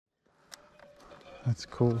That's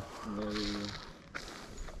cool.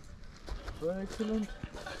 Very excellent.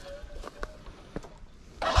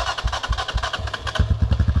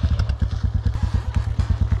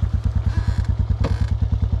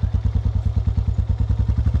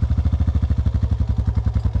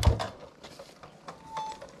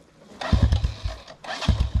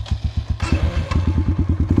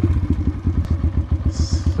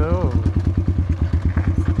 So,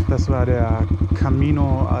 das war der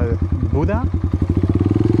Camino al Buddha,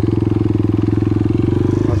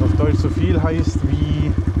 was auf Deutsch so viel heißt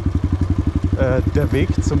wie der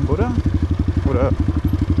Weg zum Buddha oder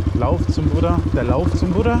Lauf zum Buddha, der Lauf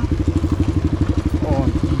zum Buddha.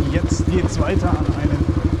 Und jetzt geht es weiter an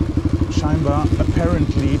einen scheinbar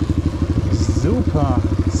apparently super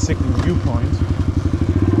sicken Viewpoint.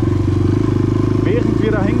 Während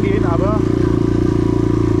wir da hingehen, aber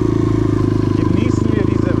genießen wir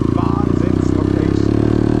diese Wahnsinns-Location.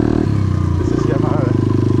 Das ist ja mal,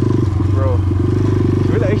 Bro,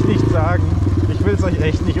 ich will echt nicht sagen, ich will es euch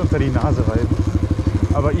echt nicht unter die Nase reiben,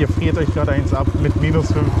 aber ihr friert euch gerade eins ab mit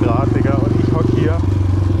minus 5 Grad, Digga, und ich hock hier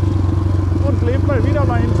und lebe mal wieder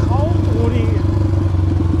meinen Traum, Brudi.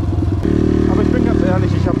 Aber ich bin ganz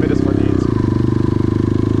ehrlich, ich habe mir das verdient.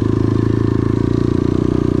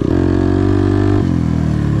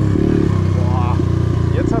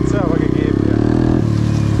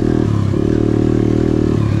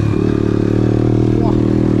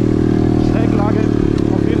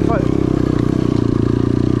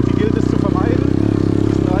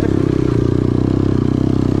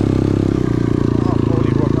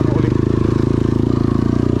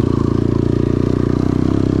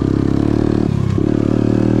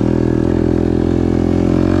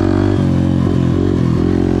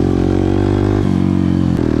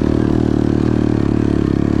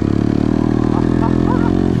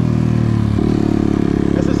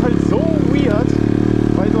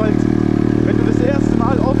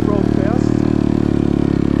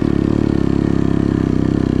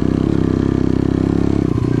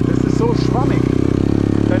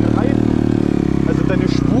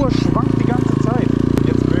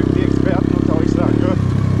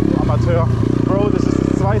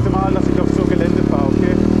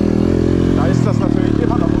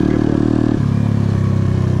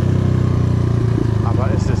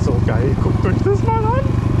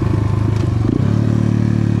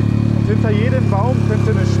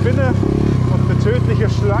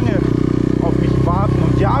 Schlange auf mich warten.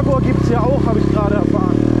 Und Jaguar gibt es ja auch, habe ich gerade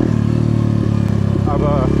erfahren.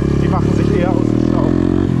 Aber die machen sich eher aus dem Staub,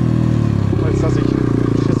 als dass ich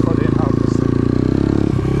Schiss vor denen haben müsste.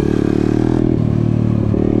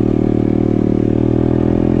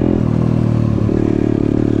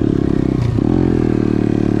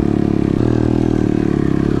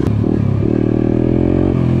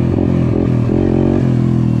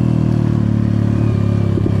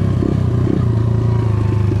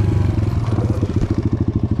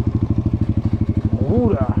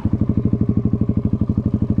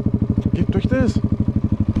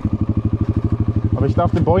 Aber ich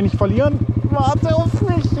darf den Boy nicht verlieren. Warte auf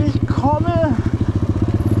mich, ich komme.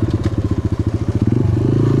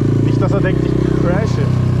 Nicht, dass er denkt, ich crashe.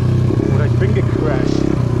 Oder ich bin gecrashed.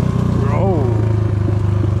 Bro.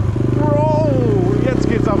 Bro. Jetzt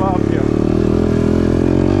geht's aber ab hier.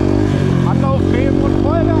 Anlauf nehmen und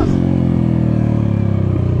Vollgas.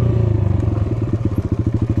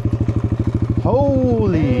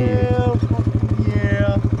 Holy.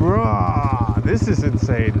 Yeah. Bro. This is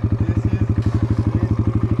insane.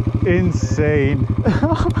 Insane.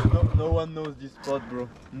 No one knows this spot, bro.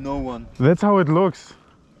 No one. That's how it looks.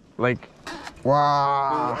 Like,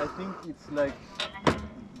 wow. So I think it's like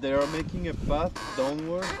they are making a path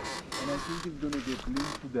downward, and I think it's gonna get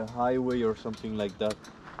linked to the highway or something like that.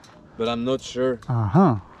 But I'm not sure.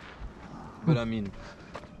 But I mean,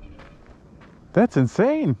 that's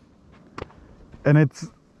insane. And it's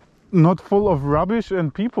not full of rubbish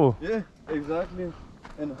and people. Yeah, exactly.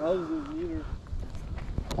 And houses neither.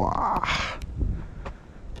 Wow.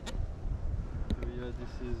 So yeah,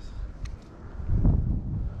 this is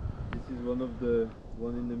one of the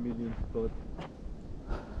one in a million spot.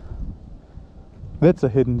 That's a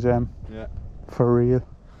hidden gem. Yeah. For real.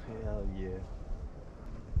 Hell yeah.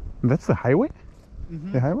 That's the highway?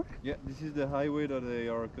 Mm-hmm. The highway? Yeah, this is the highway that they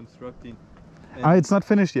are constructing. It's not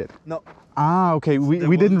finished yet? No. Okay,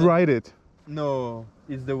 we didn't ride it. No,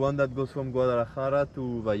 it's the one that goes from Guadalajara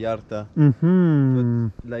to Vallarta. Mm-hmm.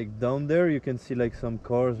 But like down there you can see like some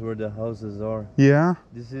cars where the houses are. Yeah?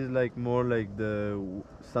 This is like more like the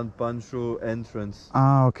San Pancho entrance.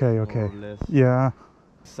 Okay. More or less. Yeah.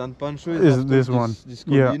 San Pancho is this one. This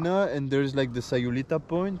colina, and there's like the Sayulita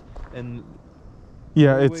point, and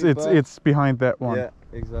Yeah, highway path. it's behind that one. Yeah,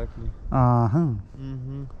 exactly. Uh-huh.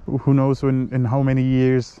 Who knows in how many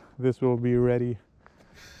years this will be ready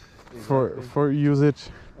for usage.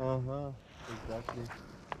 Exactly.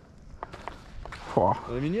 Oh.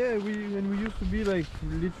 I mean, yeah, when we used to be like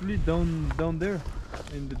literally down there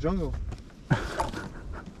in the jungle.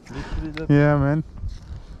 Literally that. Yeah, man.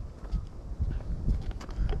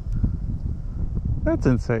 That's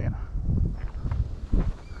insane.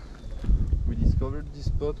 We discovered this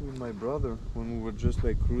spot with my brother when we were just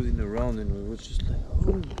like cruising around, and we were just like,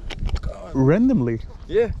 oh god. Randomly?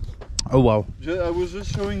 Yeah. Oh wow. I was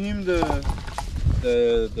just showing him the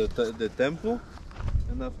temple,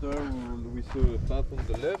 and after we saw a path on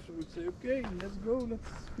the left, we would say, okay, let's go, let's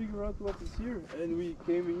figure out what is here. And we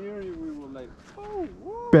came here and we were like, oh,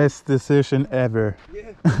 whoa. Best decision ever.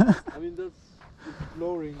 Yeah. I mean, that's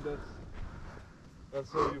exploring, that's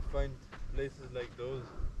how you find places like those.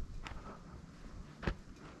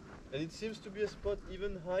 And it seems to be a spot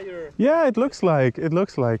even higher. Yeah, it looks like.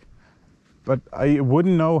 But I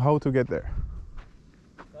wouldn't know how to get there.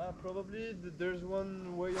 Probably there's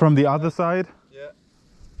one way from the other side. Yeah.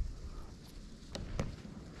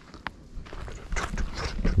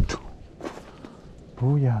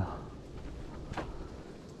 Oh yeah.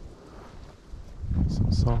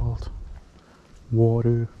 Some salt,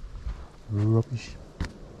 water, rubbish.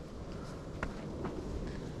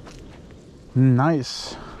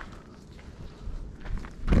 Nice.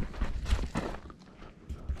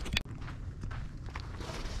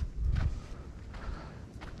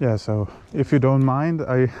 Yeah, so if you don't mind,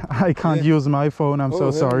 I can't use my phone, I'm so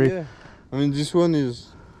sorry. Yeah. I mean, this one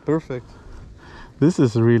is perfect. This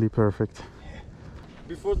is really perfect.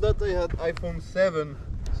 Before that I had iPhone 7,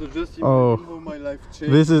 so just imagine how my life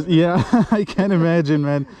changed. This is, yeah, I can imagine,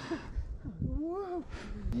 man. Wow.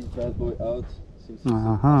 This bad boy out since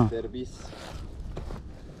service.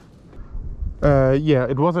 Yeah,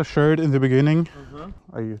 it was a shirt in the beginning.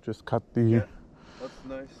 I just cut the... Yeah, that's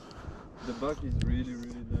nice. The back is really,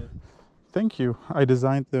 really nice. Thank you. I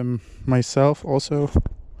designed them myself also.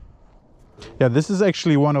 Yeah, this is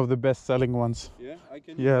actually one of the best selling ones. Yeah, I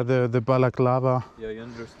can. Yeah, the balaclava. Yeah, I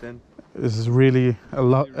understand. Is really a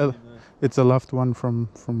lot. Really nice. It's a loved one from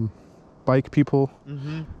bike people.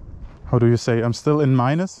 How do you say? I'm still in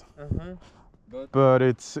minus, but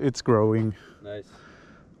it's growing. Nice.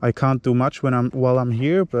 I can't do much while I'm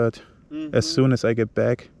here, but as soon as I get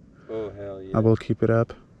back, oh hell yeah, I will keep it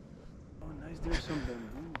up. Oh nice, there's some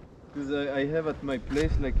bamboo. Because I have at my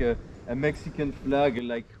place like a Mexican flag,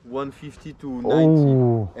 like 150 to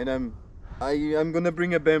 90, and I'm gonna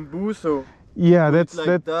bring a bamboo, so yeah, that's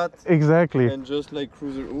like that exactly. And just like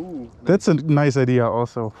cruiser. Ooh, nice. That's a nice idea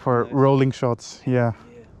also for rolling shots. Yeah.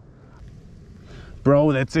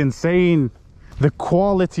 Bro, that's insane. The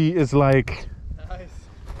quality is like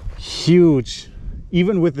huge,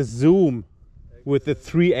 even with the zoom, with the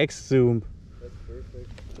 3x zoom. That's perfect.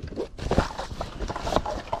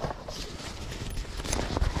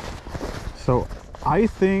 So I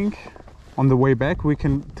think on the way back we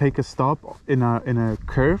can take a stop in a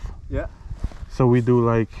curve. Yeah. So we do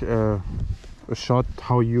like a shot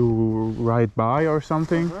how you ride by or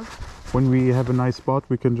something. When we have a nice spot,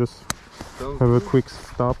 we can just have a quick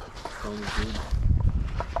stop. Sounds good.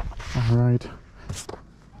 All right.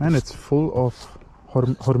 Man, it's full of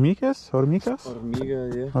hormigas? Hormiga,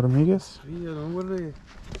 yeah. Hormigas? I don't know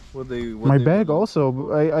what they my bag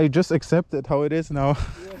also. I just accept it how it is now.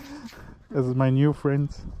 As my new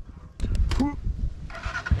friends.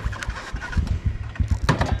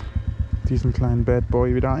 Diesen kleinen Bad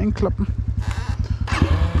Boy wieder einklappen.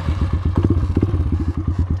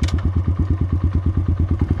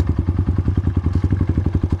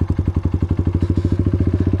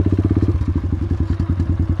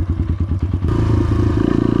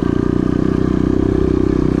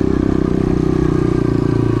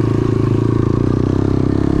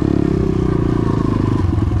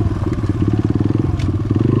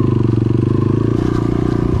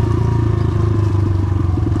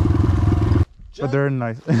 But they're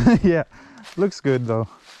nice. Yeah, looks good though.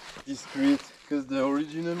 Discreet, because the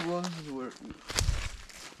original ones were...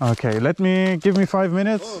 Okay, give me 5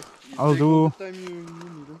 minutes. Oh, I'll do... all the time you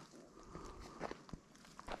need,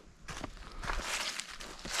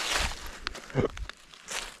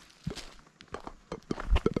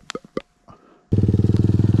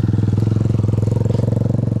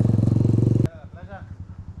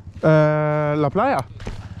 huh? La playa.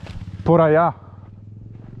 Por allá.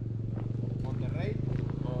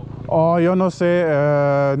 Oh, yo no sé.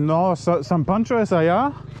 No, San Pancho es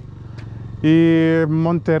allá. Y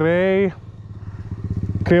Monterrey,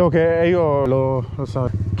 creo que ellos lo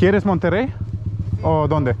saben. ¿Quieres Monterrey? ¿O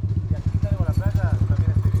dónde?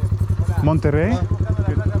 ¿Monterrey?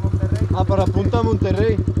 Ah, para Punta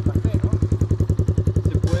Monterrey. Se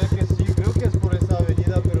puede que sí, creo que es por esa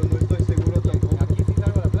avenida, pero no estoy seguro tampoco. ¿Aquí sí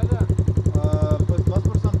salgo a la playa? Pues más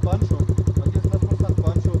por San Pancho. Aquí es más por San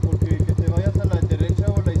Pancho, porque que te vayas a la derecha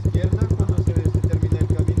o a la izquierda cuando se termina el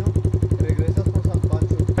camino, regresas por San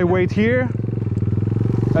Pancho. I wait here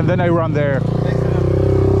and then I run there.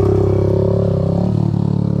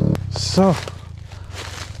 So,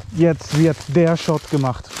 jetzt wird der Shot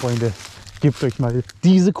gemacht, Freunde. Gebt euch mal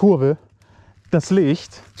diese Kurve, das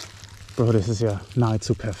Licht. Bro, das ist ja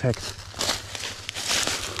nahezu perfekt.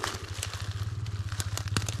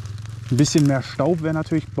 Ein bisschen mehr Staub wäre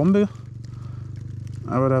natürlich Bombe.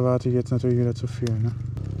 Aber da warte ich jetzt natürlich wieder zu viel. Ne?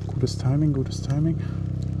 Gutes Timing, gutes Timing.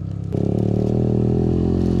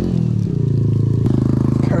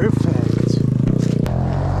 Perfekt.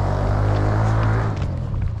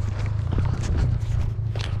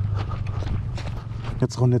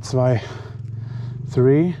 Jetzt Runde 2.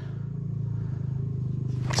 3,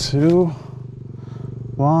 2,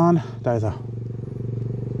 1, da ist er.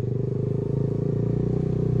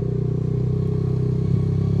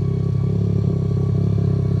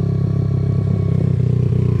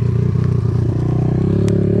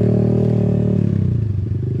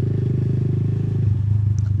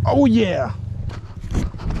 Oh yeah!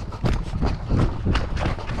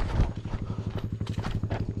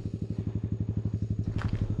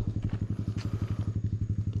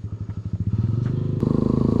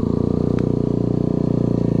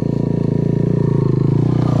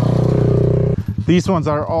 These ones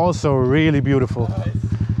are also really beautiful. Nice.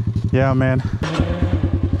 Yeah, man.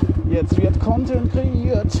 Jetzt wird Content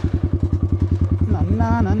kreiert. Na,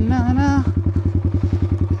 na, na, na, na.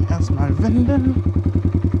 Erstmal wenden.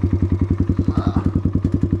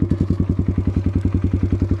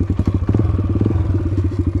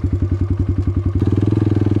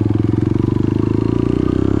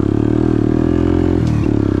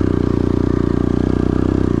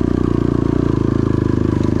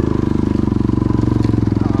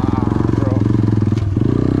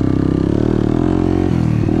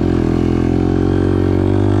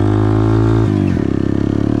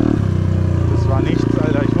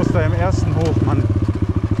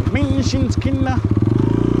 Kinder.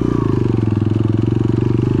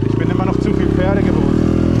 Ich bin immer noch zu viel Pferde gewohnt.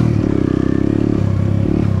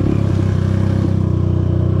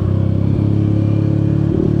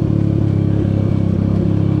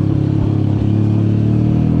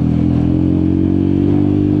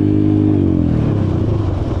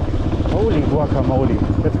 Holy Guacamole.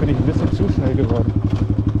 Jetzt bin ich ein bisschen zu schnell geworden.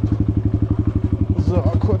 So,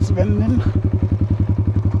 kurz wenden.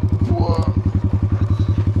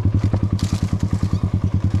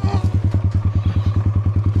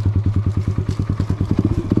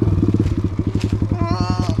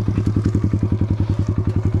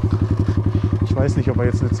 Ich weiß nicht, ob er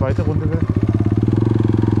jetzt eine zweite Runde will.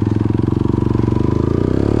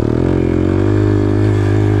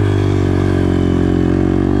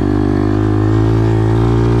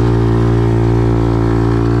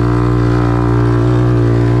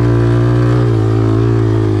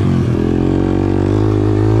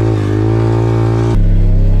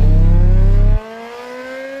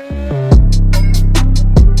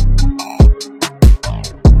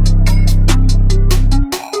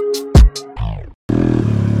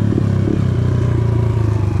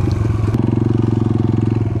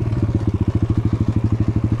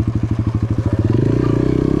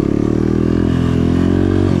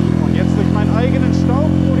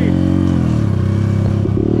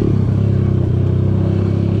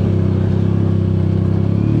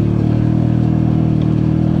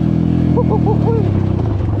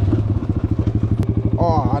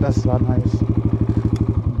 Das war nice.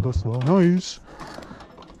 Das war nice.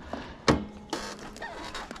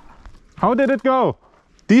 How did it go?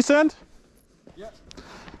 Decent? Yeah.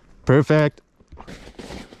 Perfect.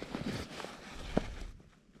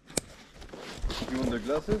 You want the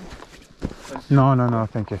glasses? No, no, no,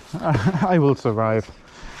 thank you. I will survive.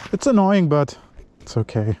 It's annoying, but it's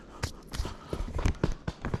okay.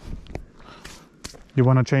 You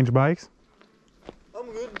want to change bikes?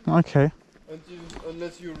 I'm good. Okay.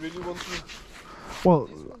 Unless you really want to. Well,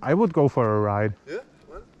 I would go for a ride. Yeah?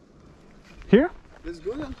 Well, here? let's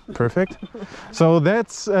go then. Perfect. So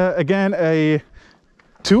that's again a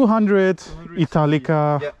 200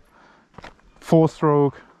 Italika, yeah.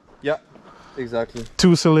 4-stroke. Yeah, exactly.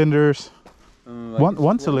 2 cylinders.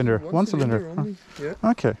 One cylinder. One cylinder only. Huh?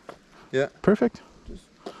 Yeah. Okay. Yeah. Perfect. Just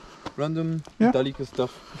random Yeah. Italika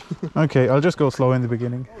stuff. Okay, I'll just go slow in the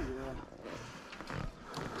beginning. Oh, yeah.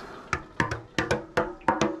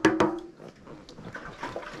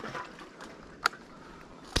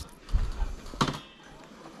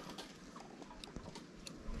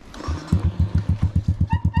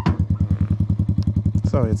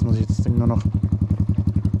 So, jetzt muss ich das Ding nur noch...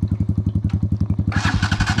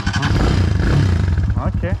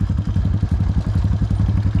 Okay.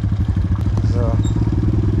 So.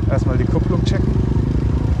 Erstmal die Kupplung checken.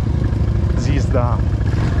 Sie ist da.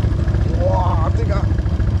 Boah, Digga.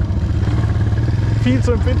 Viel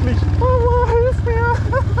zu empfindlich. Oh, hilf mir.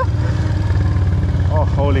 Oh,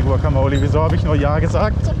 holy guacamole. Wieso habe ich nur Ja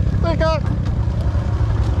gesagt? Digga.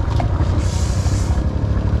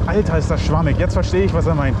 Alter, ist das schwammig. Jetzt verstehe ich, was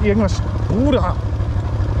er meint. Irgendwas... Bruder.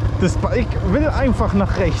 Das Bike will einfach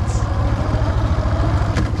nach rechts.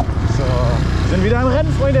 So. Wir sind wieder im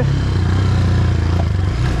Rennen, Freunde.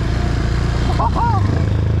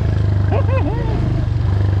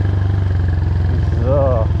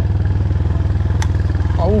 So.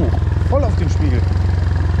 Au, voll auf den Spiegel.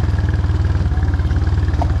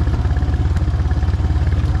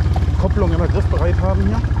 Kopplung immer griffbereit haben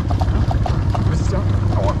hier. Du wisst ja,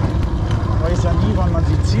 weiß ja nie, wann man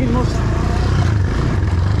sie ziehen muss.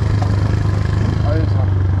 Alter.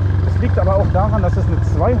 Das liegt aber auch daran, dass es eine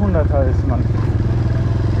 200er ist, Mann.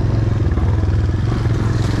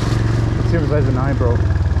 Beziehungsweise nein, Bro.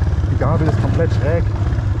 Die Gabel ist komplett schräg.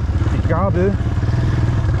 Die Gabel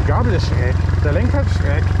ist schräg. Der Lenker ist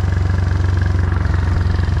schräg.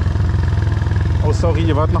 Oh, sorry,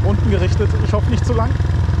 ihr wart nach unten gerichtet. Ich hoffe nicht zu lang.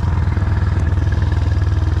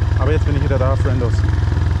 Aber jetzt bin ich wieder da, Friendos.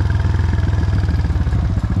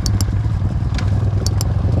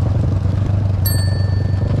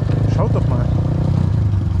 Schaut doch mal.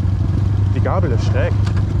 Die Gabel ist schräg.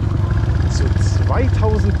 Zu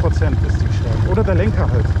 2000% ist die schräg. Oder der Lenker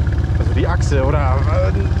halt. Also die Achse oder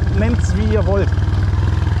nennt's wie ihr wollt.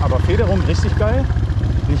 Aber Federung richtig geil.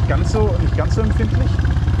 Nicht ganz so empfindlich.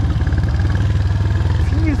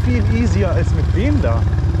 Viel easier als mit dem da.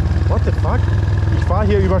 What the fuck? Ich fahre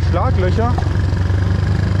hier über Schlaglöcher.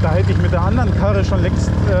 Da hätte ich mit der anderen Karre schon längst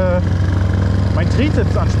mein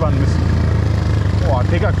Trizeps anspannen müssen. Boah,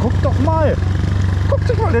 Digga, guck doch mal. Guck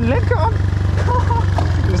dich mal den Lenker an.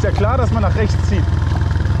 Ist ja klar, dass man nach rechts zieht.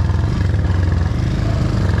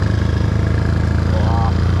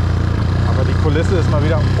 Boah. Aber die Kulisse ist mal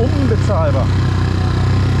wieder unbezahlbar.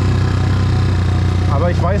 Aber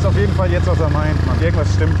ich weiß auf jeden Fall jetzt, was er meint. Man,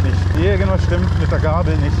 irgendwas stimmt nicht. Irgendwas stimmt mit der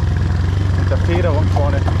Gabel nicht. Mit der Federung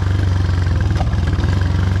vorne.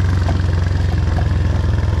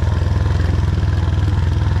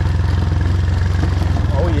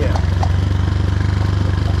 Oh yeah.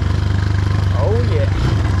 Oh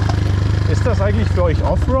yeah. Ist das eigentlich für euch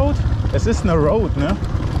Offroad? Es ist eine Road, ne?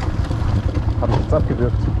 Habe ich jetzt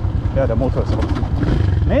abgewürgt. Ja, der Motor ist offen.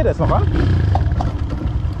 Ne, der ist noch an.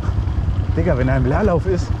 Digga, wenn er im Leerlauf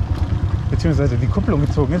ist, beziehungsweise die Kupplung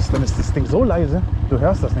gezogen ist, dann ist das Ding so leise, du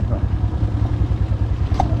hörst das nicht mehr.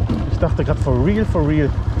 Ich dachte gerade for real,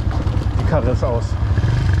 die Karre ist aus.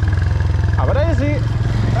 Aber da ist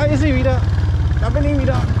sie wieder, da bin ich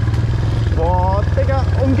wieder. Boah, Digga,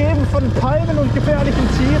 umgeben von Palmen und gefährlichen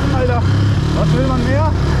Tieren, Alter. Was will man mehr?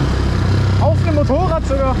 Auf dem Motorrad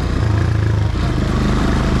sogar.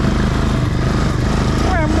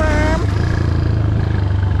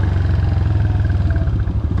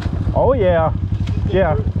 Oh yeah,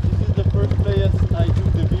 yeah. This is the first place I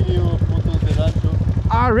took the video of Motorrad.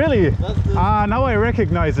 Ah, really? Ah, now I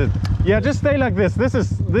recognize it. Yeah, just stay like this. This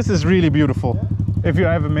is really beautiful. Yeah? If you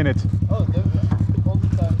have a minute. Oh, all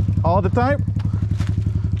the time. All the time?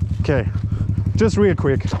 Okay, just real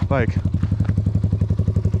quick. Like,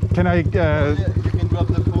 can I? Yeah, you can drop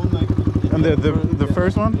the phone like. And the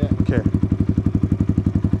first one? Yeah. Okay.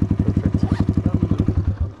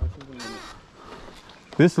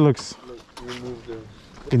 This looks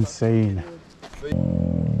insane.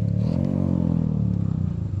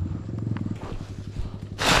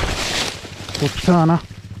 Puttana.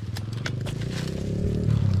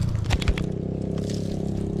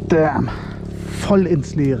 Damn. Voll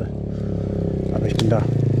ins Leere. Aber ich bin da.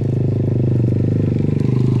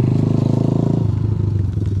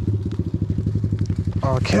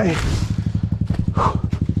 Okay.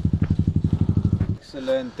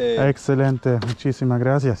 Excelente. Excelente. Muchísimas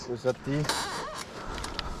gracias. Pues a ti.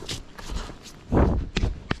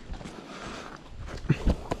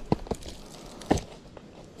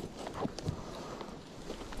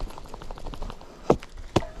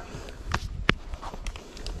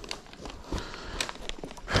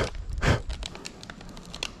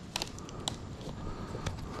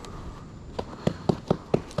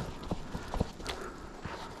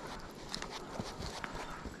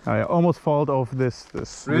 I almost fall off this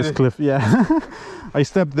Really? cliff. Yeah, I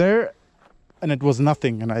stepped there, and it was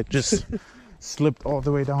nothing, and I just slipped all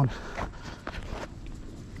the way down.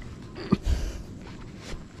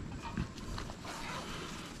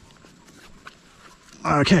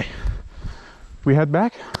 Okay. We head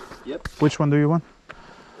back? Yep. Which one do you want?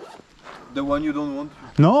 The one you don't want?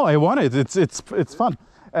 No, I want it. It's fun.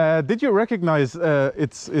 Did you recognize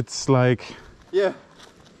it's like... Yeah.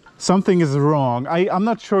 Something is wrong. I'm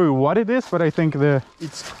not sure what it is, but I think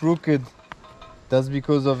it's crooked. That's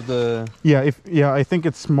because of the... Yeah, I think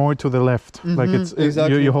it's more to the left. Like it's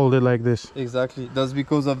exactly. You hold it like this. Exactly. That's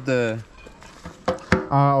because of the...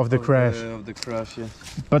 of the crash. Of the crash, yeah.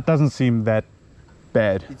 But doesn't seem that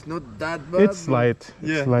bad. It's not that bad. It's slight.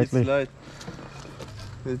 Yeah, slightly. it's light.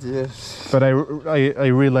 But yes. But I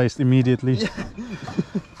realized immediately. Yeah.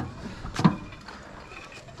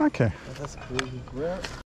 Okay. That's crazy. Where?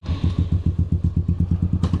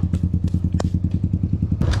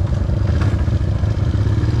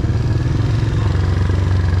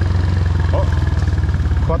 Oh,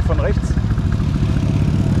 Quad von rechts.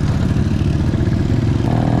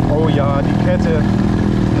 Oh ja, die Kette.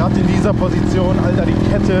 Gerade in dieser Position, Alter, die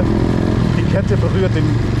Kette berührt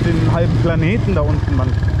den halben Planeten da unten,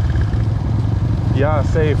 Mann. Ja,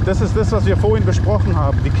 safe. Das ist das, was wir vorhin besprochen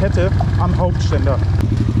haben. Die Kette am Hauptständer.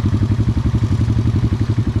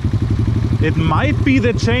 It might be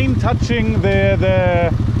the chain touching the...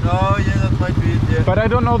 Oh yeah, that might be it, yeah. But I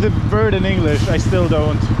don't know the word in English. I still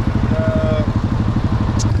don't.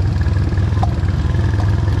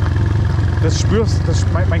 Das spürst,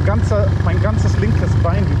 mein ganzes linkes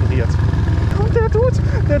Bein vibriert. Und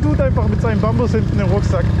der tut einfach mit seinem Bambus hinten im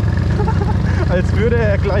Rucksack. Als würde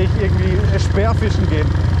er gleich irgendwie Speerfischen gehen.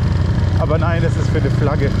 Aber nein, es ist für eine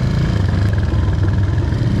Flagge.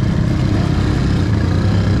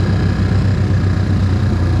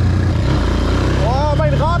 Oh,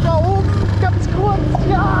 mein Rad da oben, ganz kurz.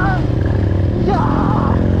 Ja!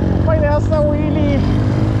 Ja! Mein erster Wheelie.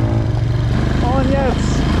 Und jetzt.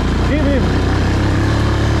 Gib ihm!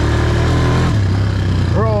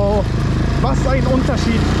 Bro, was ein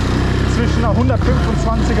Unterschied zwischen einer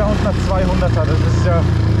 125er und einer 200er.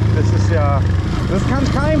 Das kann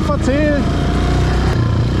keinem erzählen.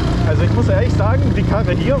 Also ich muss ehrlich sagen, die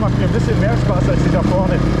Karre hier macht mir ein bisschen mehr Spaß als die da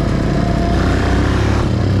vorne.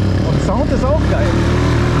 Und Sound ist auch geil.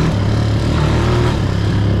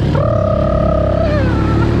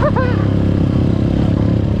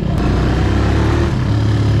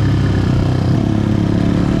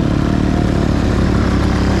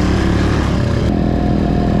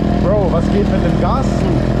 Was geht mit dem Gas zu?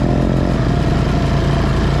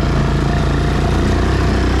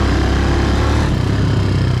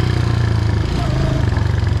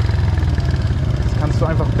 Das kannst du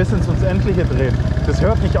einfach bis ins Unendliche drehen. Das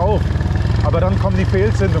hört nicht auf. Aber dann kommen die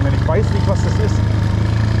Fehlzündungen. Ich weiß nicht, was das ist.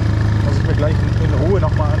 Muss ich mir gleich in Ruhe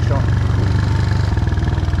nochmal anschauen.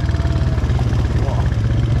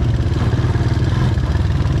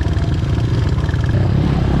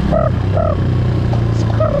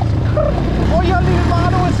 Oh ja, Lil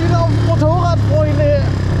Vano ist wieder auf dem Motorrad, Freunde.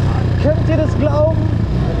 Könnt ihr das glauben?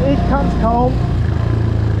 Ich kann's kaum.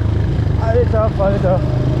 Alter Falter.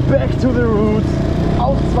 Back to the roots.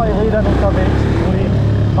 Auf zwei Rädern unterwegs.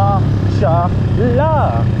 Mashallah.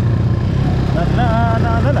 Na na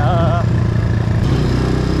na na na.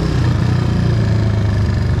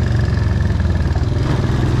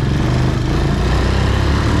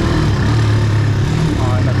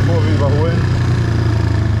 In der Kurve überholen.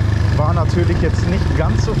 War natürlich jetzt nicht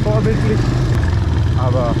ganz so vorbildlich,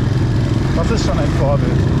 aber das ist schon ein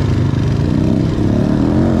Vorbild.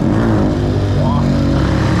 Boah.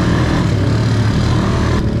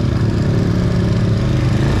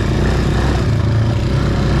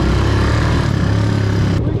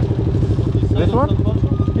 This one?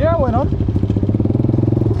 Yeah, why not?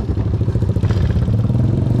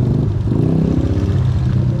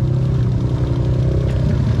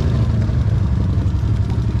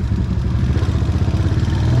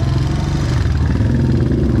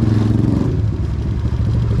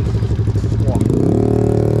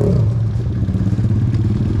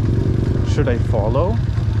 Should I follow?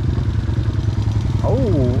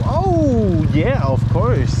 Oh, yeah, of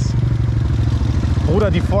course. Bruder,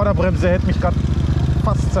 die Vorderbremse hätte mich gerade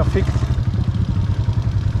fast zerfickt.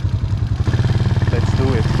 Let's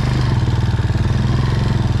do it.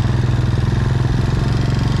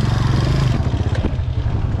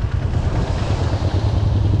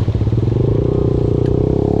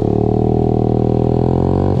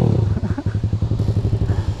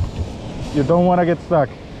 You don't want to get stuck.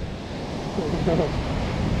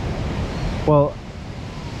 Well,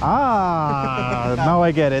 now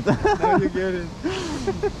I get it. Now you get it.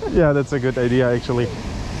 Yeah, that's a good idea actually.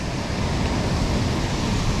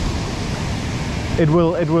 It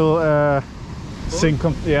will sink.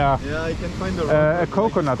 Yeah. Yeah, I can find a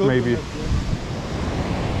coconut maybe. Yeah.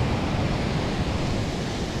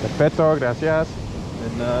 Perfecto, gracias. De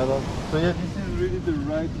nada. So yeah, this is really the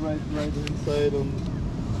right hand side on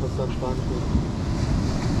San Pancho.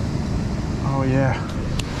 Oh yeah,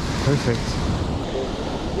 perfect.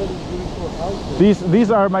 These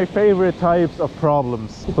These are my favorite types of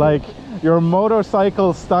problems. Like your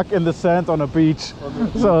motorcycle stuck in the sand on a beach.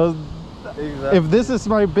 So exactly. if this is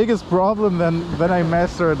my biggest problem, then I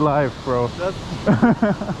mastered life, bro.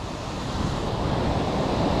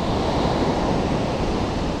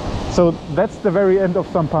 So that's the very end of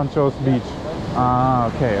San Pancho's beach. Ah,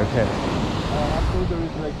 okay, okay. After there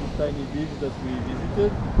is like this tiny beach that we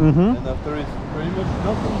visited, Mm-hmm. and after it's pretty much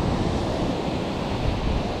nothing.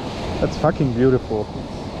 That's fucking beautiful.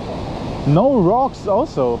 No rocks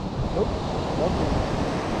also. Nope, nothing.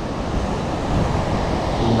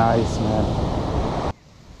 Nice, man.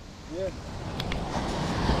 Yeah.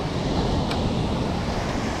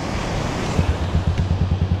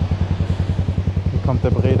 Hier kommt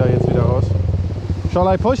der Breda jetzt wieder raus. Shall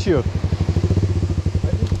I push you? I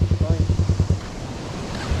think it's fine.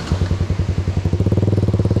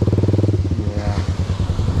 Yeah.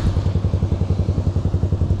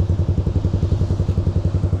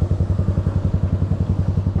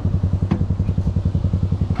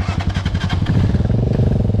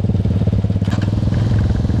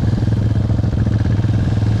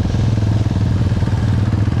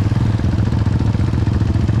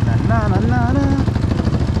 Na na na na.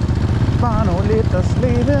 Vano lebt das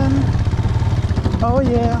Leben. Oh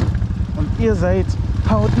yeah. Und ihr seid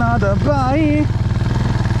hautnah dabei.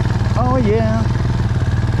 Oh yeah.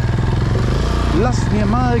 Lasst mir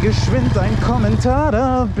mal geschwind ein Kommentar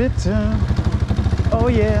da, bitte. Oh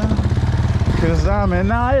yeah. 'Cause I'm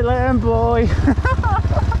an island boy.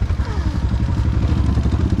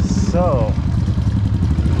 So.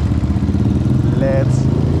 Let's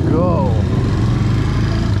go.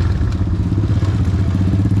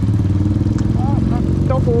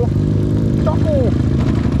 Doggo, doggo,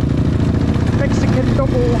 Mexican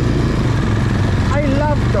doggo. I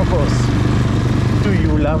love doggos. Do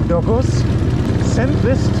you love doggos? Send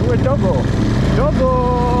this to a doggo.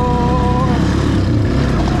 Doggo.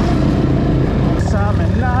 I'm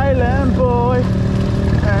an island boy,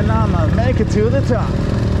 and I'ma make it to the top.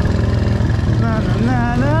 Na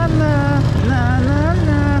na na na na na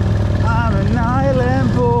na. I'm an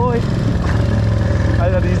island boy.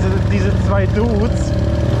 Alter, diese zwei Dudes,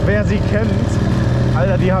 wer sie kennt,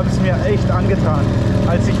 Alter, die haben es mir echt angetan.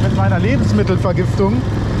 Als ich mit meiner Lebensmittelvergiftung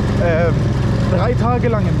 3 Tage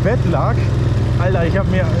lang im Bett lag, Alter, ich hab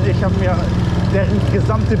mir deren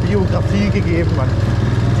gesamte Biografie gegeben, Mann.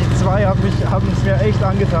 Die zwei haben es mir echt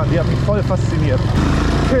angetan, die haben mich voll fasziniert.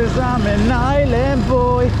 'Cause I'm an island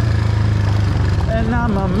boy and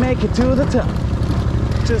I'ma make it to the top.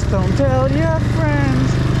 Just don't tell your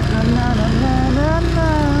friends. Na na na na na na.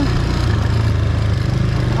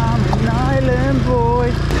 I'm an island boy.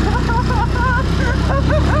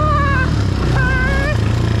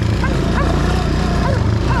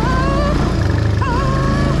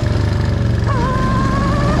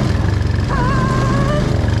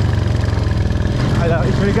 Alter,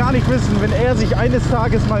 ich will gar nicht wissen, wenn er sich eines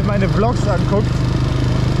Tages mal meine Vlogs anguckt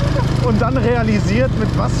und dann realisiert, mit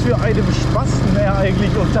was für einem Spasten er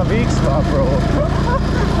eigentlich unterwegs war, Bro.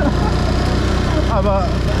 Aber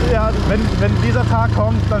ja, wenn dieser Tag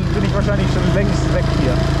kommt, dann bin ich wahrscheinlich schon längst weg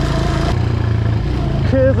hier.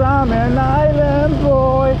 'Cause I'm an island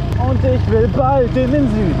boy und ich will bald in den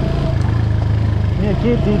Süden. Mir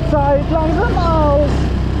geht die Zeit langsam aus,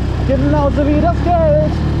 genauso wie das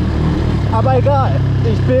Geld. Aber egal,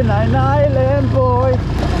 ich bin ein island boy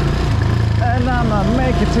and I'ma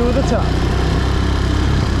make it to the top.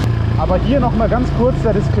 Aber hier noch mal ganz kurz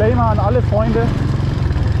der Disclaimer an alle Freunde.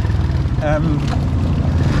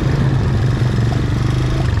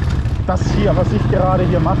 Das hier, was ich gerade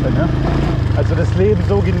hier mache, ne? Also das Leben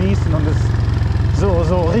so genießen und es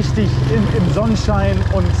so richtig im Sonnenschein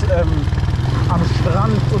und am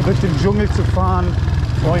Strand und durch den Dschungel zu fahren,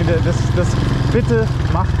 Freunde, bitte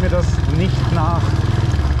macht mir das nicht nach,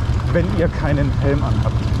 wenn ihr keinen Helm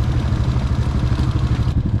anhabt.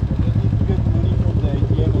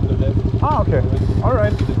 Ah, okay.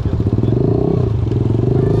 Alright.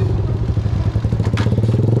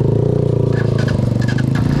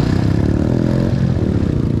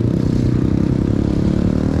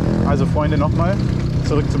 Also Freunde, nochmal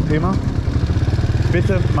zurück zum Thema.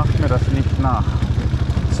 Bitte macht mir das nicht nach.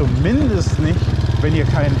 Zumindest nicht, wenn ihr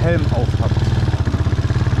keinen Helm auf habt.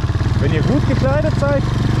 Wenn ihr gut gekleidet seid,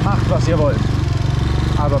 macht was ihr wollt.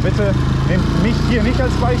 Aber bitte nehmt mich hier nicht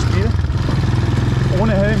als Beispiel,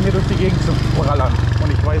 ohne Helm hier durch die Gegend zu brallern.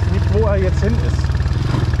 Und ich weiß nicht, wo er jetzt hin ist.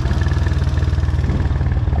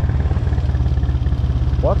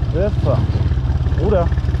 What the fuck? Oder,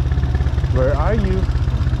 where are you?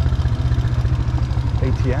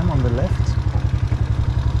 ATM on the left.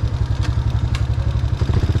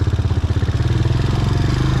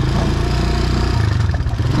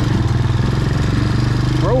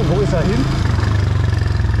 Bro, wo ist er hin?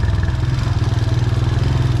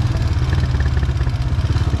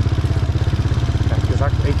 Er hat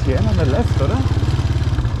gesagt ATM on the left, oder?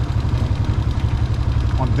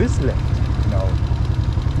 On this left? No.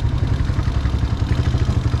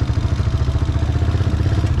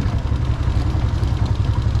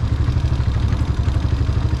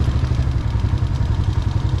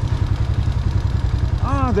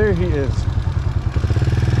 Ah, there he is.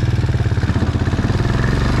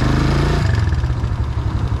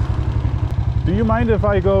 Do you mind if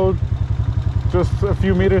I go just a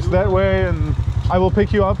few meters that way and I will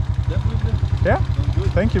pick you up? Definitely. Yeah?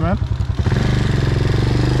 Good. Thank you, man.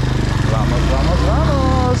 Vamos, vamos,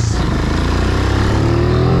 vamos!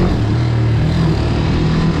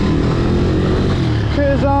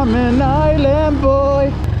 Cause I'm an island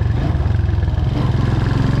boy.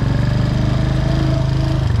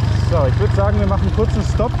 So, ich würde sagen, wir machen einen kurzen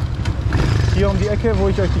Stopp hier um die Ecke, wo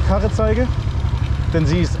ich euch die Karre zeige. Denn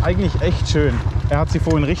sie ist eigentlich echt schön. Er hat sie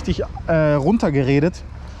vorhin richtig runtergeredet,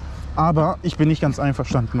 aber ich bin nicht ganz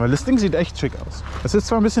einverstanden, weil das Ding sieht echt schick aus. Es ist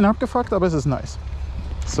zwar ein bisschen abgefuckt, aber es ist nice.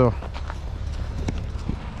 So.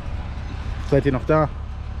 Seid ihr noch da?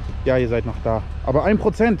 Ja, ihr seid noch da. Aber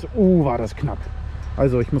 1%, war das knapp.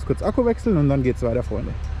 Also ich muss kurz Akku wechseln und dann geht's weiter,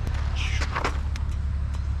 Freunde.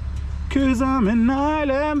 Cause I'm an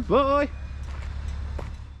island boy.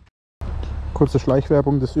 Kurze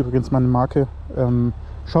Schleichwerbung, das ist übrigens meine Marke.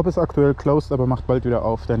 Shop ist aktuell closed, aber macht bald wieder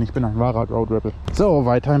auf, denn ich bin ein wahrer Road Rebel. So,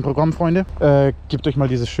 weiter im Programm, Freunde. Gebt euch mal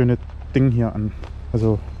dieses schöne Ding hier an.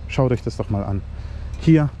 Also schaut euch das doch mal an.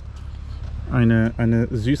 Hier eine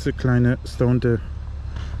süße kleine stonte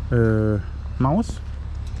Maus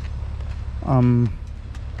am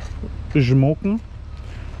Schmoken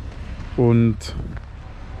und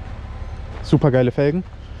super geile Felgen.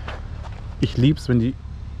 Ich lieb's, wenn die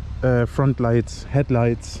Frontlights,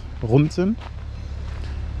 Headlights rund sind.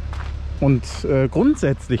 Und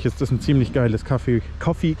grundsätzlich ist das ein ziemlich geiles Coffee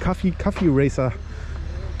Racer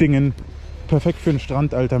Dingen. Perfekt für den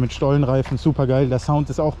Strand, Alter, mit Stollenreifen, super geil. Der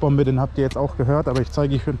Sound ist auch Bombe, den habt ihr jetzt auch gehört, aber ich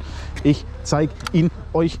zeige ihn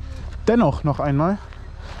euch dennoch noch einmal.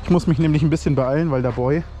 Ich muss mich nämlich ein bisschen beeilen, weil der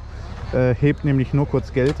Boy hebt nämlich nur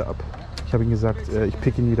kurz Geld ab. Ich habe ihm gesagt, ich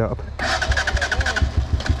pick ihn wieder ab.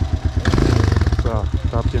 So,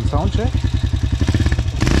 da habt ihr den Soundcheck.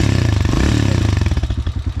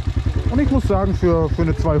 Und ich muss sagen, für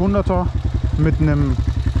eine 200er mit einem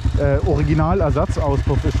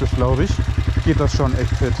Originalersatzauspuff ist das, glaube ich, geht das schon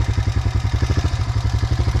echt fit.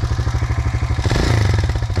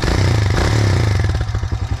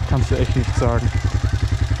 Kannst du echt nicht sagen.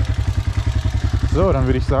 So, dann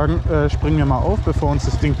würde ich sagen, springen wir mal auf, bevor uns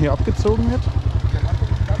das Ding hier abgezogen wird.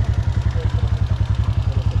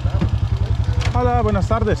 Hola, buenas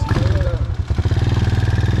tardes.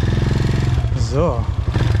 So.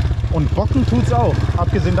 Und bocken tut's auch.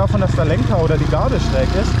 Abgesehen davon, dass der Lenker oder die Gabel schräg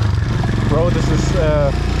ist. Bro, das ist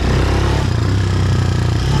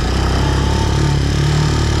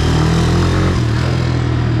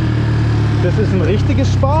das ist ein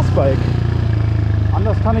richtiges Spaßbike.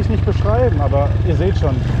 Anders kann ich es nicht beschreiben, aber ihr seht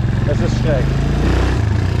schon, es ist schräg.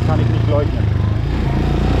 Kann ich nicht leugnen.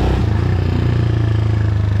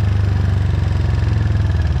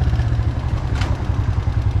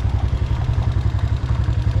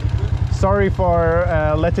 Sorry for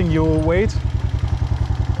letting you wait.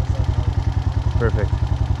 Perfect.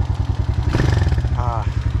 Ah,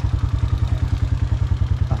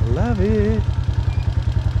 I love it.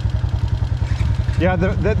 Yeah,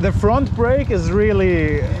 the front brake is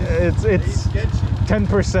really it's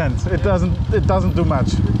 10%. It doesn't do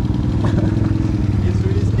much. It's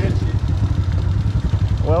really sketchy.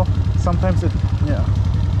 Well, sometimes yeah.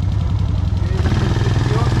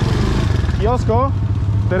 Kiosko,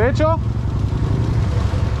 derecho?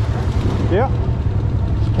 Ja.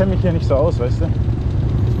 Ich kenne mich hier nicht so aus, weißt du?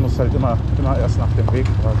 Ich muss halt immer erst nach dem Weg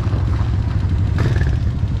fragen.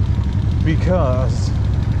 Because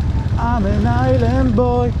I'm an island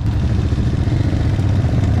boy.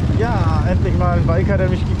 Ja, endlich mal ein Biker, der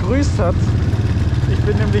mich gegrüßt hat. Ich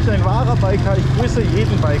bin nämlich ein wahrer Biker. Ich grüße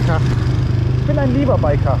jeden Biker. Ich bin ein lieber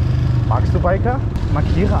Biker. Magst du Biker?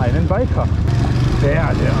 Markiere einen Biker. Der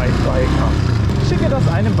ein Biker. Schicke das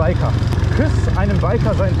einem Biker. Küss einem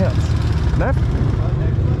Biker sein Herz. Left?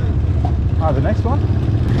 Ah, the next one?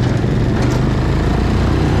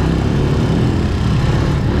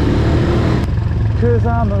 Cause 'Cause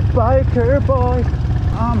I'm a biker boy,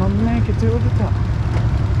 I'ma make it to the top.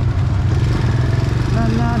 Na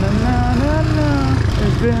na na na na na,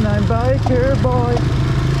 ich bin ein Biker Boy.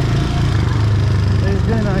 Ich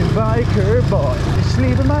bin ein Biker Boy. Ich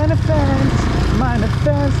liebe meine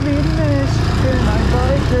Fans lieben mich. Ich bin ein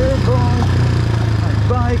Biker Boy, ein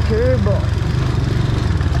Biker Boy.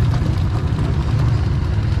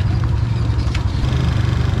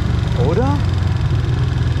 Oder?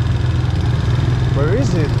 Where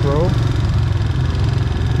is it, bro?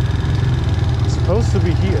 It's supposed to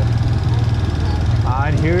be here.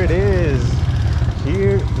 And here it is.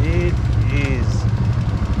 Here it is.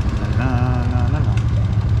 Na na na na.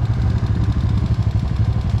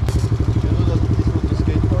 You know that this was the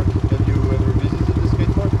skate park? Have you ever visited the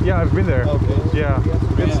skate park? Yeah, I've been there. Okay. Yeah,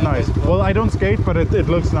 it's nice. Well, I don't skate, but it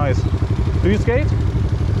looks nice. Do you skate?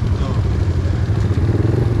 No.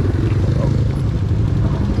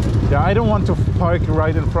 Yeah, I don't want to park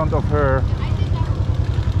right in front of her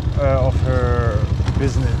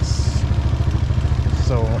business.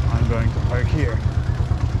 So I'm going to park here.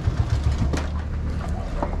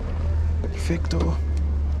 Perfecto.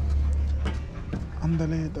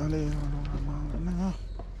 Andale, dale.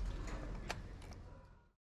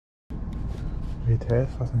 WTF,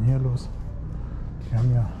 was ist denn hier los?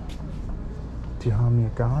 Die haben hier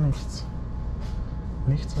gar nichts.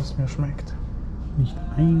 Nichts, was mir schmeckt. Nicht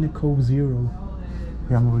eine Coke Zero.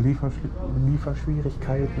 Wir haben wohl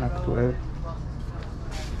Lieferschwierigkeiten aktuell.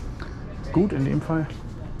 Gut, in dem Fall.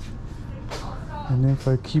 In dem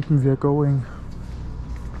Fall keepen wir going.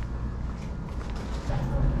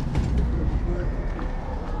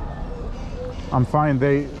 I'm fine.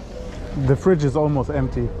 The fridge is almost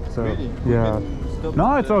empty. So Really? yeah.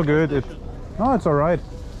 No, it's all good. No, it's all right.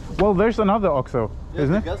 Well, there's another OXXO, Yeah,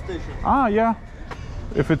 isn't the it? gas station. Ah, yeah.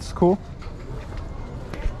 If it's cool.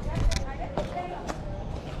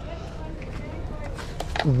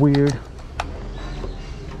 Weird.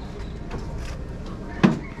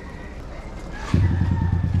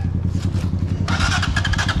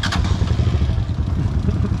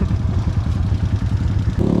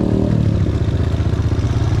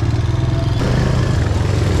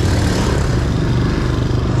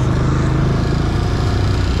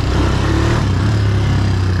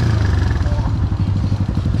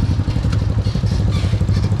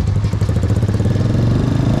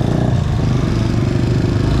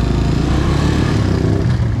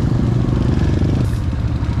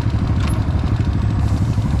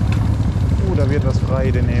 Da wird was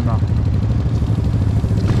frei, den nehmen wir.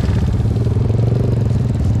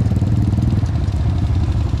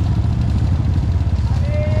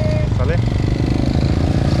 Sale?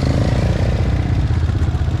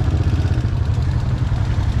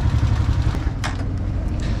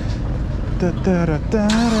 Da, da, da, da,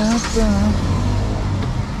 da.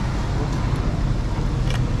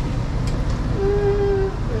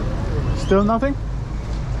 Still nothing?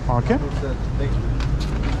 Okay.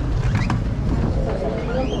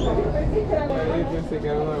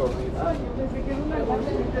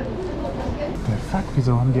 Fuck,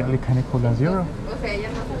 wieso haben die alle keine Cola Zero?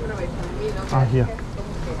 Ah, hier.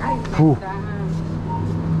 Puh.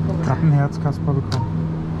 Gerade ein Herzkasper bekommen.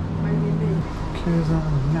 Käse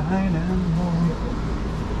an einem Mond.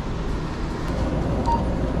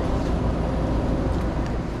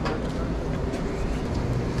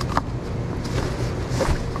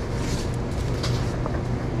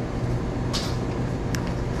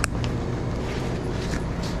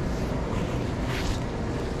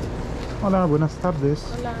 Hola, buenas tardes.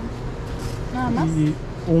 Hola. Nada más. Y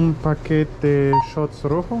un paquete de shots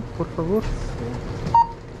rojo, por favor.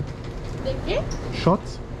 ¿De qué?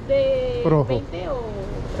 Shots ¿De rojo. 20 o...?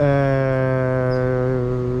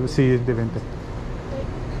 Sí, de 20.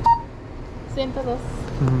 102.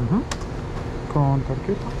 Ujú. Con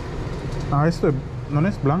tarjeta. Ah, esto no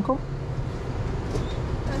es blanco.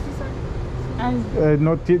 Así son.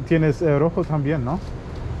 No tienes rojo también, ¿no?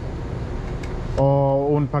 O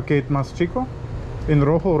un paquete más chico en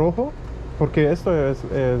rojo, porque esto es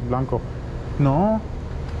blanco. No,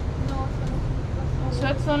 Los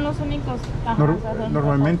shots son los únicos. Ajá, nor- o sea, son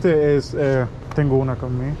normalmente es tengo una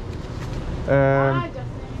conmigo. rojos. Ya sé,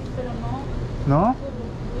 pero no.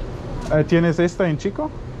 ¿No? ¿Tienes esta en chico?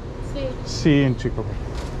 Sí. Sí, en chico.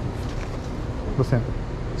 Lo siento.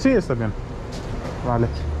 Sí, está bien. Vale.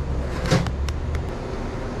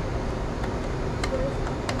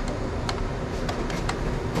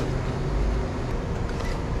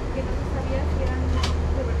 Que no se sabía si eran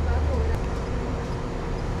de verdad o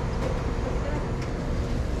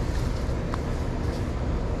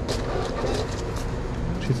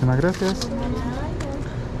Muchísimas gracias.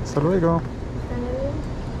 Hasta luego. eran...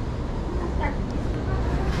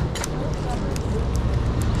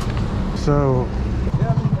 So Yeah,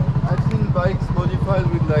 I mean, I've seen bikes modified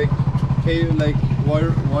with like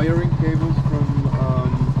wiring cables from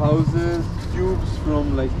houses, tubes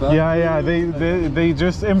from like batteries. yeah, they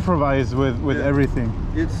just improvise with everything.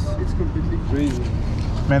 It's completely crazy.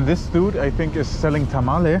 Man, this dude I think is selling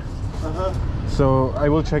tamale. So I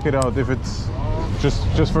will check it out if it's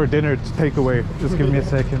just for dinner to take away. Just give me a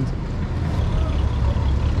second.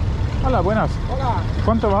 Hola, buenas. Hola,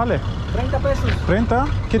 ¿Cuánto vale? 30 pesos. ¿30?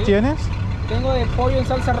 ¿Qué Sí. tienes? Tengo de pollo en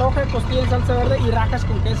salsa roja, costilla en salsa verde y rajas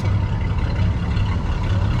con queso.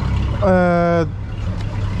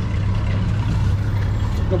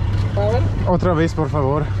 A ver, Otra vez, por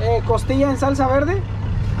favor. costilla en salsa verde,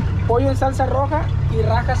 pollo en salsa roja y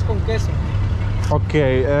rajas con queso. Ok.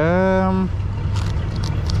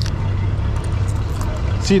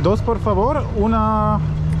 Sí, dos por favor. Una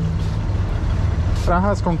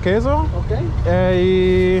rajas con queso Ok,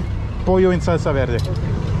 y pollo en salsa verde.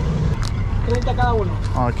 30 cada uno.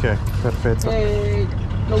 Ok, perfecto.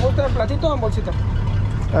 ¿Nos gusta en platito o en bolsita?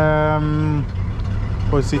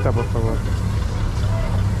 Bolsita, por favor.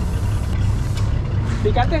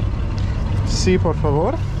 ¿Picante? Sí, por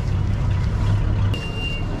favor.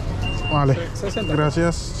 Vale. 60.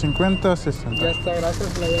 Gracias. 50, 60. Ya está,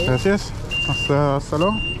 gracias. La de Gracias. Hasta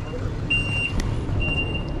luego.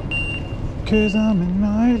 'Cause I'm an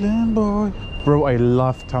island boy. Bro, I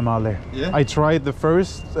love tamale. Yeah? I tried the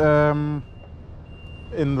first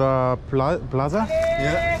in the plaza.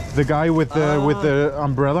 Yeah. The guy with the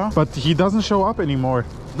umbrella, but he doesn't show up anymore.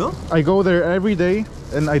 No? I go there every day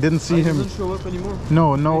and I didn't see It him. doesn't show up anymore.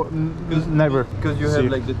 No, never. Because you See.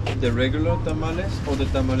 have like the regular tamales or the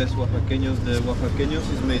tamales oaxaqueños. The oaxaqueños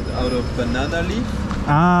is made out of banana leaf.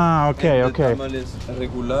 Ah, okay, and okay. The tamales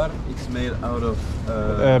regular, it's made out of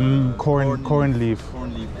Corn leaf.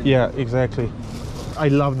 Corn leaf. Yeah, exactly. I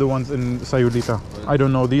love the ones in 𝗬𝗢𝗢𝗡. I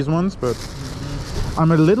don't know these ones, but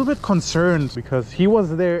I'm a little bit concerned because he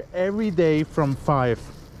was there every day from 5.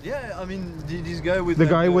 Yeah, I mean this guy with The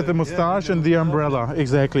guy with the mustache and the umbrella,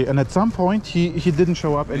 exactly. And at some point he didn't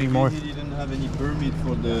show up Maybe anymore. he didn't have any permit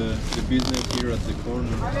for the business here at the corner.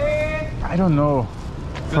 I don't know.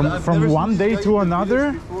 From one day to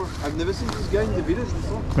another, I've never seen this guy in the village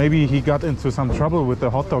before. maybe he got into some trouble with the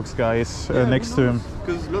hot dogs guys next to him.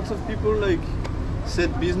 Because lots of people like set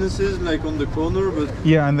businesses like on the corner, but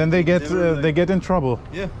Yeah, and then they get Never, like- they get in trouble.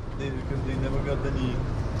 yeah, because they never got any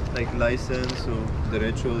like license or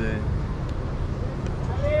derecho de.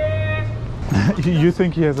 You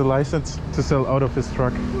think he has a license to sell out of his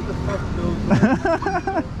truck? Who the fuck knows?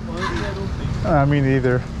 Honestly, I don't think. Me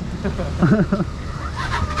neither.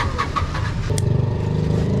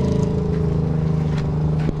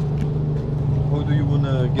 How do you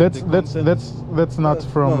wanna get That's not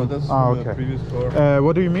from. No, that's from a okay. previous car.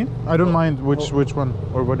 What do you mean? I don't mind which one,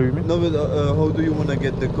 or what do you mean? No, but how do you wanna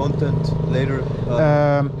get the content later?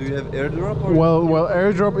 Do you have AirDrop? Or Well,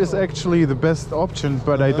 AirDrop is actually the best option,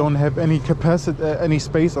 but I don't have any capacity, any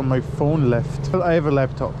space on my phone left. Well, I have a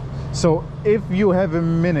laptop. So if you have a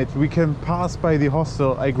minute, we can pass by the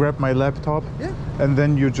hostel. I grab my laptop, Yeah. and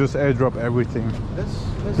then you just AirDrop everything.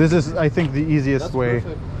 That's This is, I think, the easiest that's way.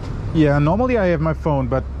 perfect. Yeah, normally I have my phone,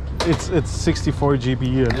 but it's 64 GB.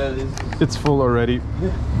 Yeah, It's full already.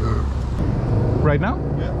 Right now?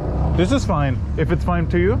 yeah. This is fine. If it's fine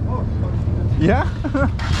to you? Oh, fuck. Yeah?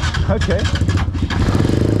 Okay.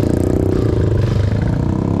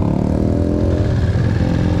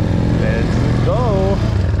 Let's go.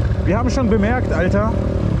 Wir haben schon bemerkt, Alter,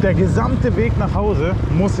 der gesamte Weg nach Hause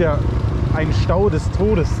muss ja ein Stau des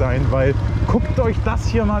Todes sein, weil guckt euch das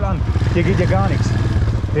hier mal an. Hier geht ja gar nichts.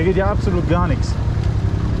 Hier geht ja absolut gar nichts.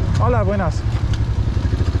 Hola, buenas.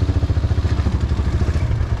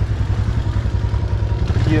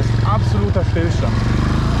 Hier ist absoluter Stillstand.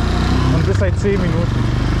 Und bis seit 10 Minuten.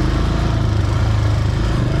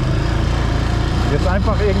 Jetzt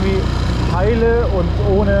einfach irgendwie heile und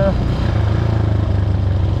ohne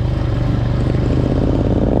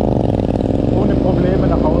Probleme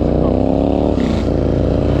nach Hause kommen.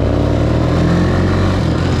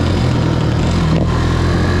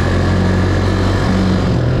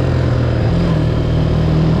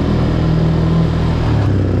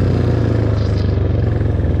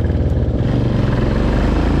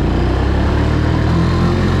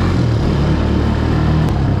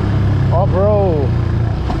 Oh, bro.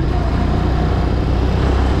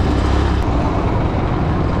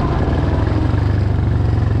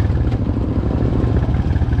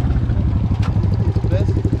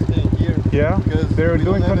 Best to stay here. Yeah? Because They're we don't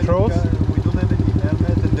doing have any controls? we don't have any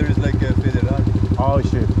helmet and there is like a federal. Oh,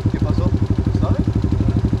 shit. ¿Qué pasó? ¿Sabes?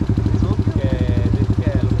 ¿Eso? Que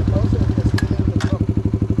lo que pasa es que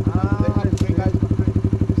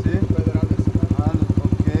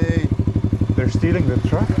stealing the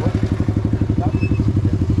truck?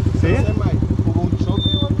 ¿Sí? ¿Hubo un choque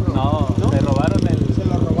o algo? No, se robaron el... Se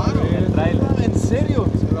lo robaron. El trailer. ¿En serio?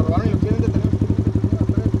 Se lo robaron y lo quieren detener.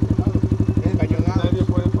 Nadie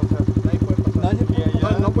puede pasar. Nadie puede pasar. Nadie puede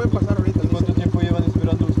pasar. No pueden pasar ahorita. ¿Cuánto tiempo llevan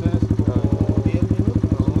esperando ustedes? Como 10 minutos.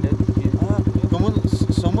 ¿Cómo?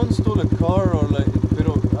 Someone stole a car or like,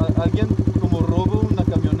 pero alguien como robó una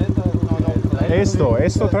camioneta. Esto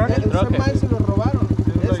truck? El semi se lo robaron.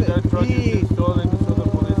 Y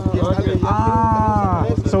Ah,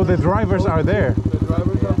 so the drivers are there. The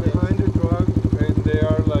drivers are behind the truck and they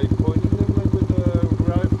are like pointing them like with the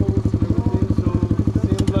rifles and everything. So it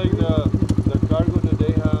seems like the cargo that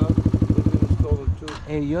they have has been stolen too.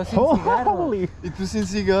 Yo sin cigarro. Holy. Y tú sin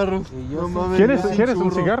cigarro. No mames. ¿Quieres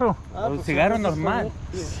un cigarro? Un cigarro normal.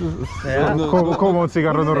 Como un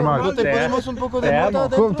cigarro normal. ¿No te ponemos un poco de Te mota amo.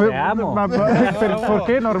 adentro? Te amo. Pero ¿por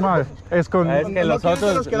qué normal? Es con Es que los quieres de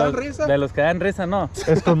otros, los que dan risa? de los que dan risa, no.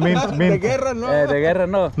 es con mint. de guerra, ¿no? De guerra,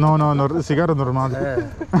 no. No, cigarro normal.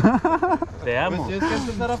 Te amo. Pues tienes que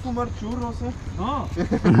empezar a fumar churros, ¿eh? No.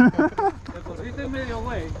 Te corriste medio,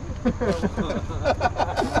 güey.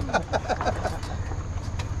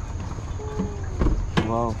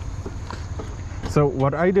 Wow. So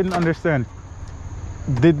what I didn't understand,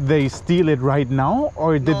 did they steal it right now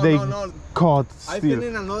or did they caught I've been steal?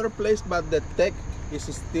 in another place, but the tech is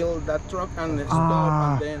still that truck and stop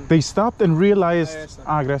Ah, and then. they stopped and realized. Yes, sir.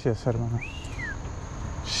 Ah, gracias, hermano.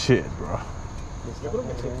 Shit, bro. Yo creo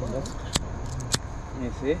que sí. ¿Y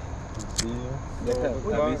sí? Deja,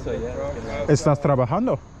 aviso ya. ¿Estás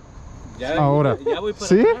trabajando? Ya, Ahora. ya voy para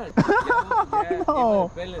 ¿Sí? atrás. Ya,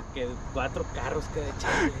 No. que 4 carros que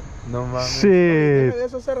echarle. No mames. Shit. De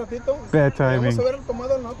eso hace ratito. Bad Vamos timing. a haber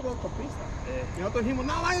tomado en la otra autopista. Y nosotros dijimos,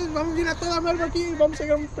 no, vamos a ir a toda verga aquí, vamos a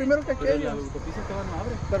llegar primero que Pero la aquellos. autopista que no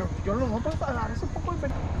abre. Pero yo no noto hace poco. No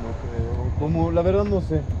creo. Como, la verdad no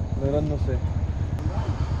sé. La verdad no sé.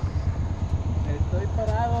 Estoy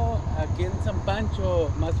parado aquí en San Pancho,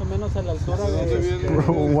 más o menos a la altura de...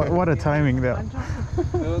 Bro, what a timing there.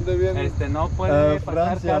 ¿De dónde viene? No puede pasar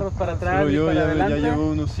Francia. carros para atrás Pero ni yo para ya adelante llevo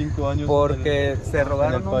unos 5 años porque se en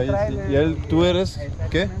robaron el un país. trailer. ¿Y él, tú eres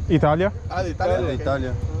qué? Italia? Ah, de Italia. De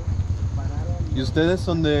Italia. ¿Y ustedes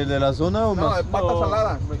son de la zona o No, más? de patas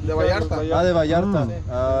saladas, de Vallarta. Ah, de Vallarta. Mm.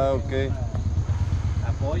 Ah, ok.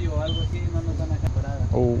 Apoyo o algo así, no nos van a dejar paradas.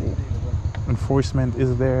 Oh, enforcement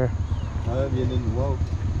is there. Ah, vienen, wow.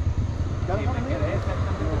 Y me quedé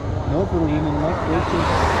exactamente. No, pero vienen más coches.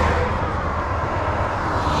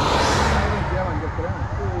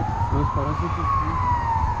 Los parásitos, sí.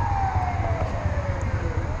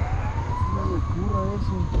 Es una locura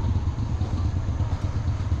eso.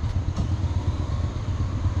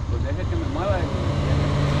 Pues deja que me mueva.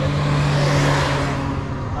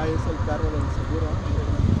 Ahí es el carro del seguro.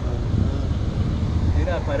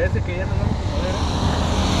 Mira, parece que ya nos vamos a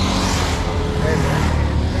mover.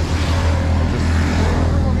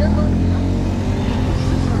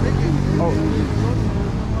 Oh.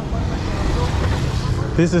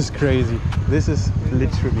 This is crazy. This is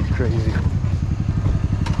literally crazy.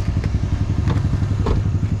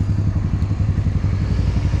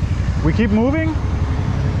 We keep moving? I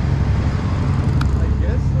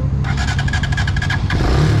guess so.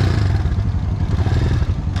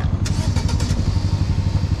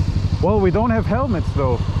 Well, we don't have helmets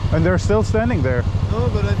though, and they're still standing there. No,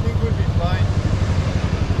 but I think we'll be fine.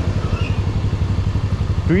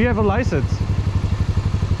 Do you have a license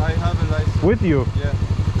I have a license. with you? Yeah,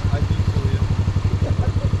 I think so,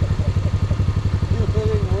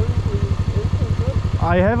 yeah.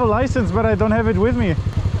 I have a license, but I don't have it with me.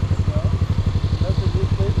 That's a good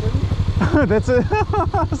statement. That's it.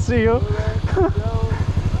 See you.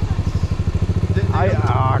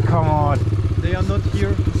 Come on. They are not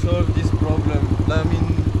here to solve this problem. I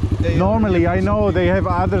mean, they Normally, I know they have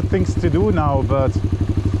other things to do now, but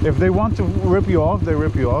if they want to rip you off, they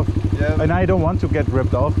rip you off. Yeah. And I don't want to get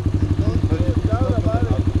ripped off.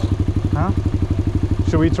 Huh?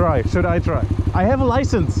 Should we try? Should I try? I have a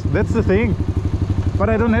license, that's the thing. But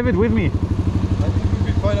I don't have it with me. I think we'll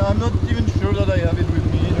be fine. I'm not even sure that I have it with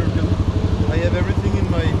me either, because I have everything in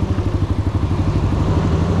my...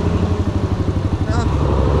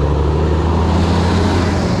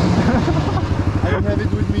 I don't have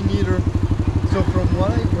it with me neither. So from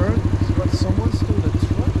what I've heard, someone stole a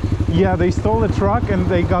truck Yeah, they stole a truck and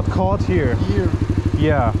they got caught here. here.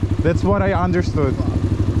 Yeah, that's what I understood.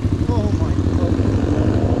 Oh my god.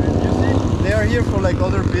 You see, they are here for like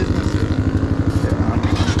other businesses.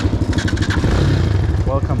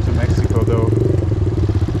 Welcome to Mexico though.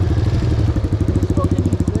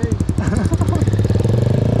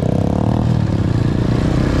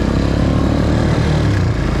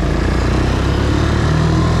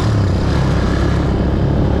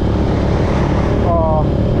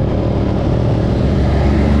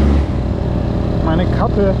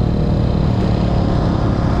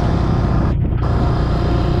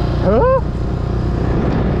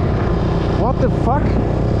 the fuck?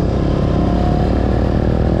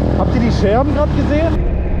 Habt ihr die Scherben gerade gesehen?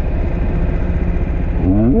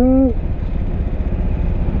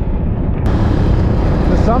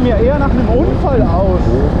 Das sah mir eher nach einem Unfall aus.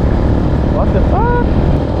 What the fuck?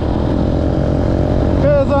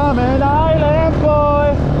 'Cause I'm an island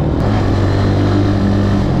boy.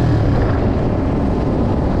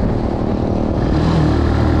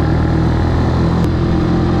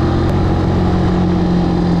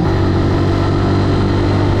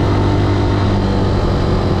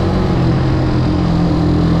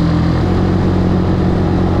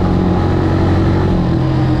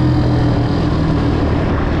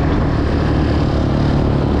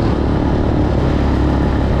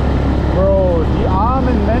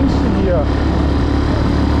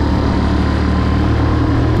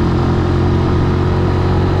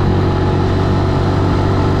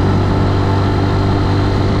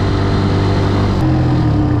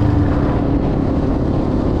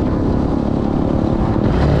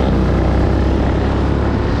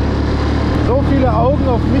 Augen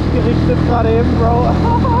auf mich gerichtet gerade eben, Bro.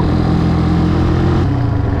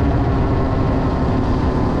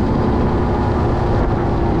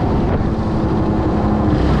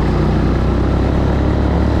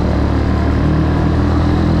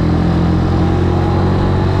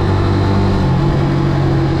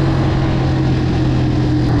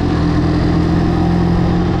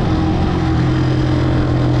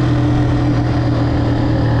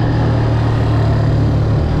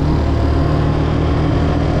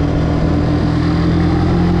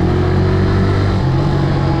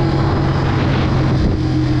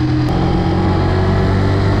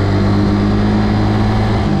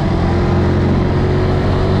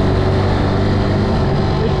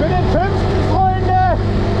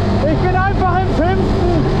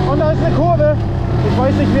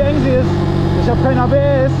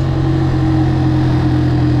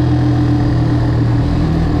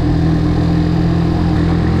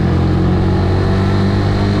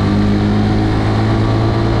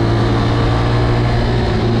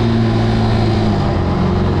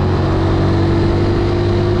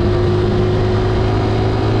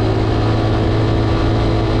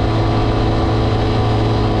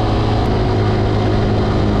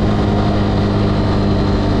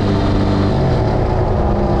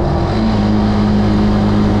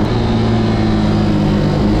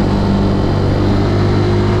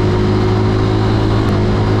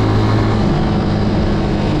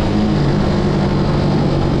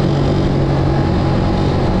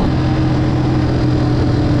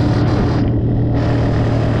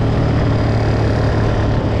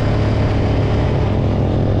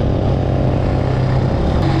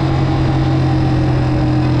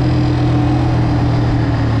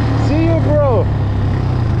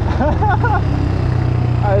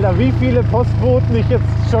 Alter, wie viele Postboten ich jetzt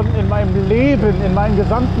schon in meinem Leben, in meinem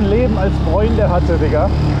gesamten Leben als Freunde hatte, Digga.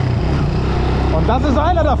 Und das ist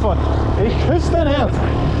einer davon. Ich küsse dein Herz.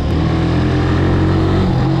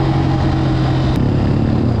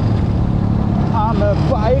 I'm a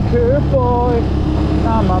biker boy.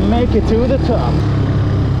 I'ma make it to the top.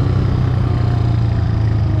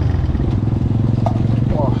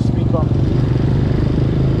 Oh, Speedbump.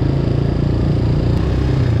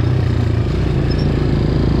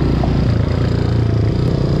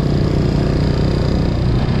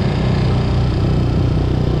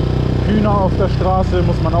 Hühner auf der Straße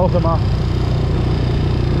muss man auch immer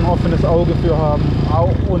ein offenes Auge für haben.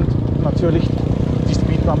 Und natürlich die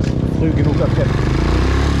Speedbumps früh genug erkennen.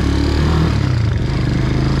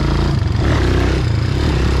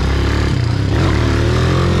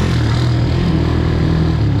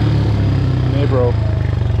 Nee, Bro.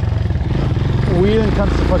 Wheelen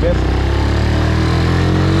kannst du vergessen.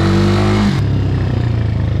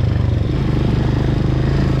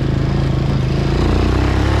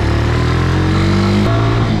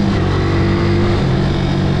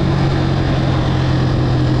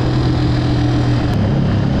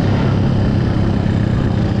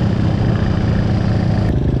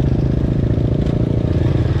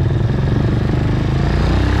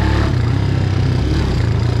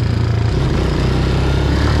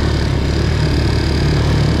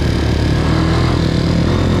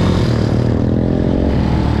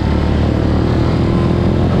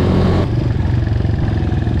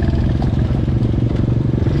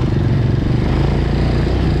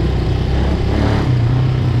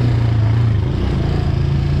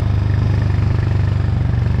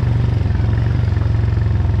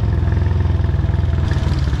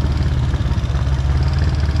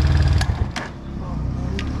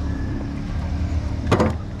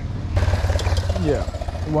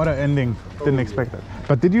 ending. Didn't expect that.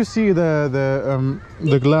 But did you see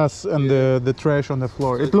the glass and the trash on the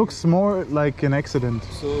floor? It looks more like an accident.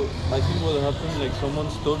 So I think what happened, like someone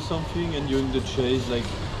stole something, and during the chase, like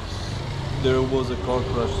there was a car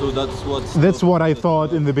crash. So that's what I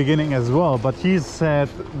thought in the beginning as well. But he said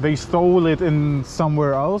they stole it in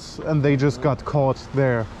somewhere else, and they just got caught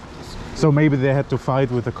there. So maybe they had to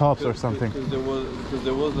fight with the cops or something. Because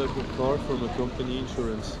there was like a car from a company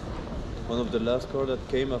insurance. One of the last car that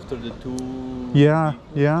came after the two. Yeah,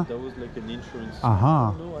 yeah. That was like an insurance. No,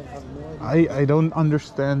 I have no idea. I don't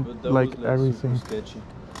understand like everything. Super sketchy.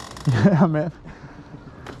 Yeah, man.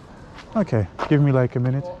 Okay, give me like a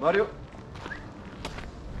minute. Mario.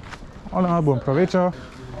 Hola, buen provecho.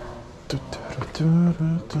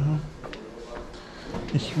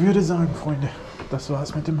 Ich würde sagen, Freunde, das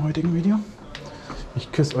war's mit dem heutigen Video.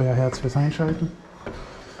 Ich küsse euer Herz fürs Einschalten.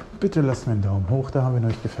 Bitte lasst mir einen Daumen hoch da, wenn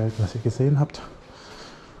euch gefällt, was ihr gesehen habt.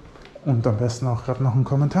 Und am besten auch gerade noch einen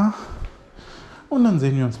Kommentar. Und dann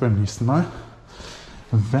sehen wir uns beim nächsten Mal,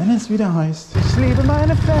 wenn es wieder heißt: Ich liebe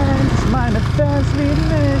meine Fans lieben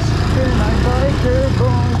mich, ich bin ein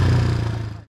Biker-Boy.